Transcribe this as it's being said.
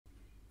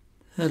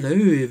Hello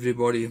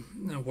everybody,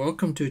 and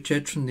welcome to a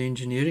chat from the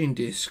engineering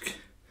desk.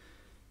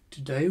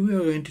 Today we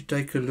are going to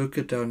take a look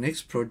at our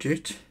next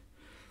project,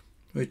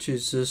 which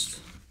is this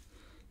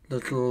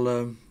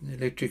little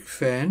electric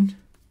fan.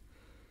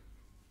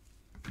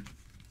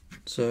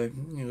 So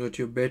you've got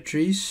your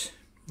batteries,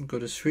 you've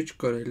got a switch,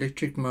 got an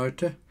electric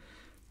motor,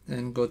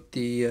 and got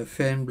the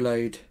fan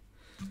blade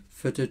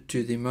fitted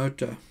to the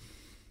motor.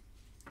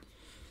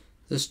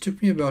 This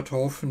took me about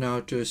half an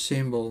hour to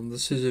assemble, and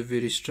this is a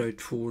very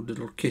straightforward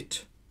little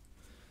kit.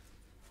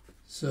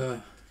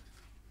 So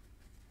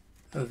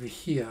over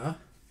here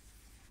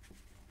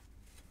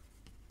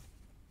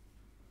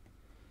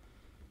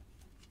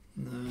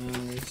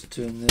let's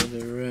turn that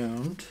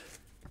around.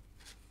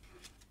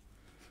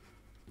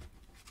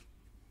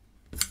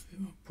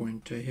 My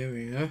pointer, here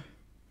we go.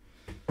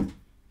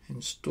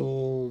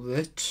 Install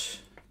that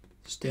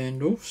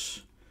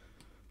standoffs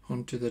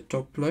onto the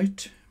top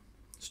plate.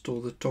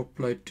 Install the top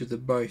plate to the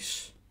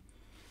base.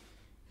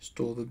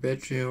 Install the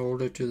battery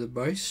holder to the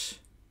base.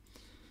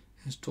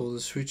 Install the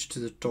switch to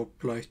the top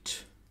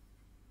plate.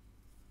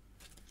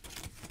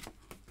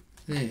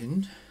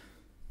 Then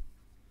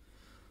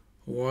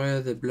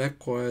wire the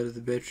black wire of the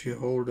battery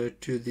holder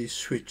to the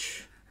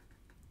switch.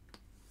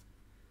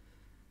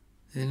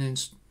 Then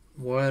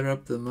wire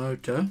up the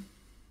motor.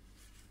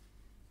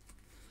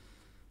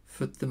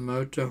 Fit the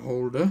motor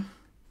holder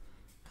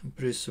and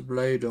press the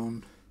blade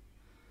on.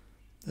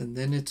 And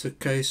then it's a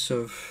case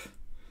of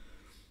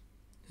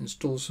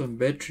install some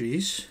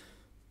batteries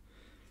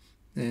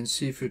and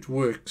see if it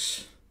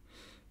works.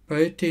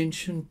 Pay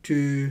attention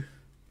to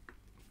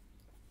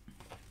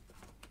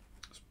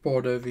this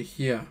part over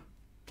here,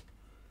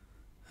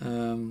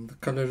 the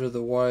color of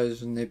the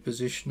wires and their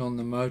position on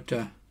the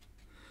motor,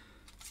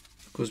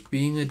 because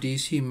being a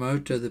DC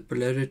motor, the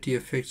polarity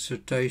affects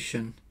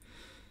rotation.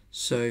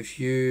 So if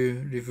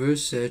you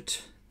reverse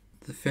that,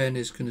 the fan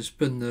is going to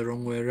spin the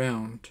wrong way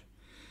around.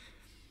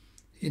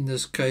 In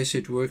this case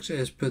it works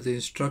as per the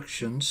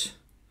instructions,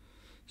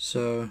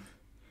 so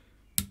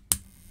the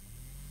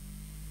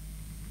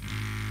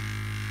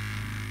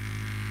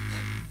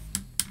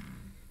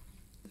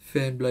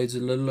fan blade's a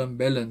little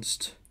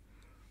unbalanced,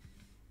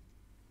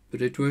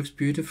 but it works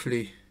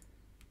beautifully.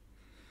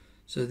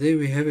 So there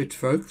we have it,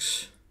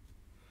 folks.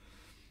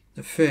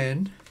 The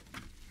fan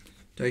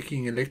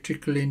taking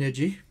electrical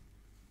energy,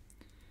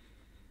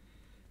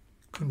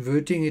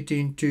 converting it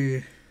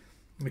into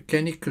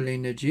mechanical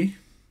energy,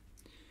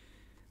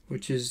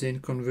 which is then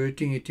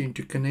converting it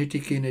into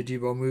kinetic energy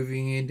by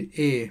moving in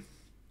air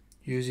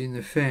using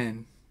the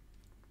fan.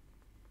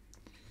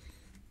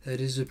 That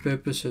is the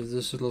purpose of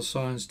this little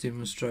science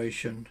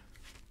demonstration.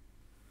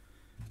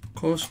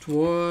 Cost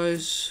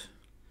wise,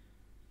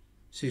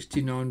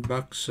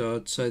 $69, so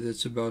I'd say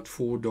that's about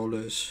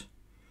 $4.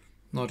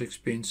 Not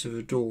expensive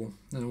at all.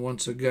 And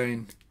once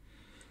again,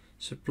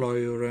 supply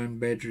your own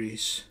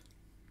batteries.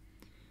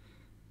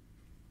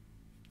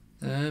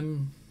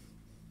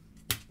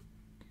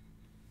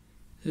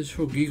 Just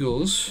for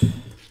giggles,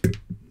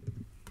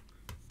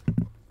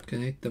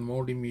 connect the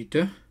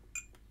multimeter.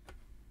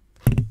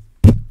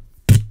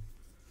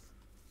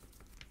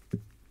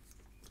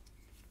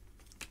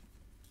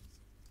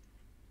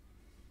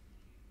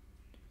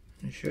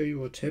 And show you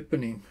what's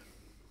happening,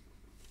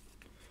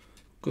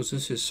 because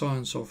this is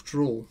science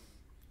after all.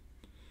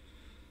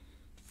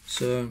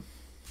 So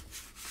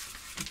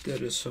put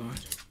that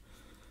aside.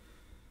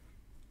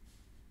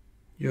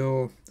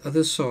 Your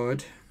other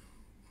side,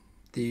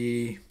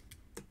 the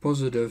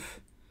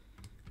positive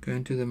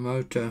going to the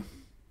motor,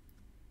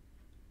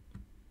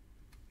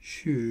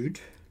 should,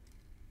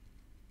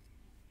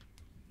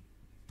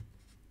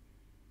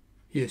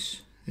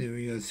 yes, there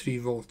we go, 3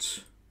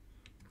 volts.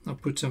 I'll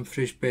put some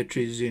fresh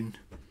batteries in.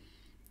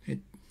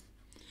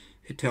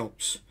 It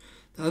helps.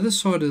 The other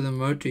side of the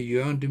motor,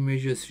 you want to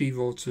measure 3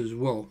 volts as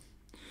well,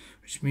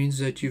 which means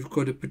that you've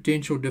got a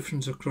potential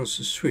difference across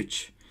the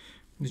switch,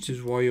 which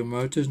is why your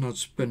motor is not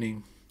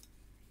spinning.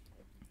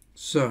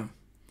 So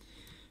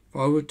if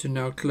I were to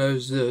now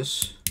close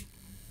this,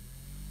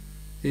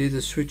 there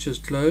the switch is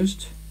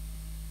closed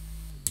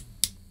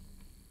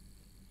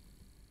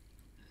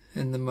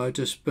and the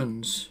motor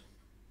spins.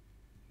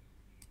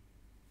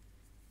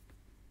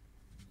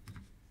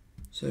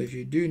 So if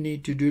you do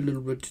need to do a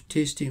little bit of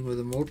testing with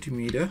a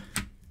multimeter,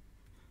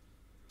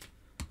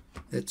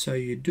 that's how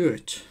you do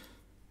it.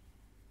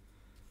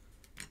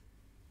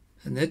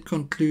 And that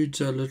concludes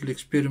our little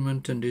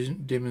experiment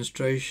and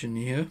demonstration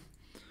here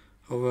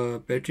of a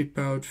battery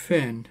powered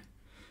fan.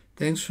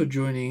 Thanks for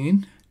joining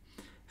in.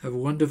 Have a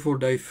wonderful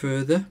day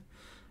further,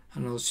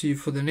 and I'll see you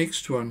for the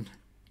next one.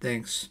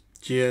 Thanks.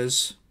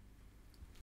 Cheers.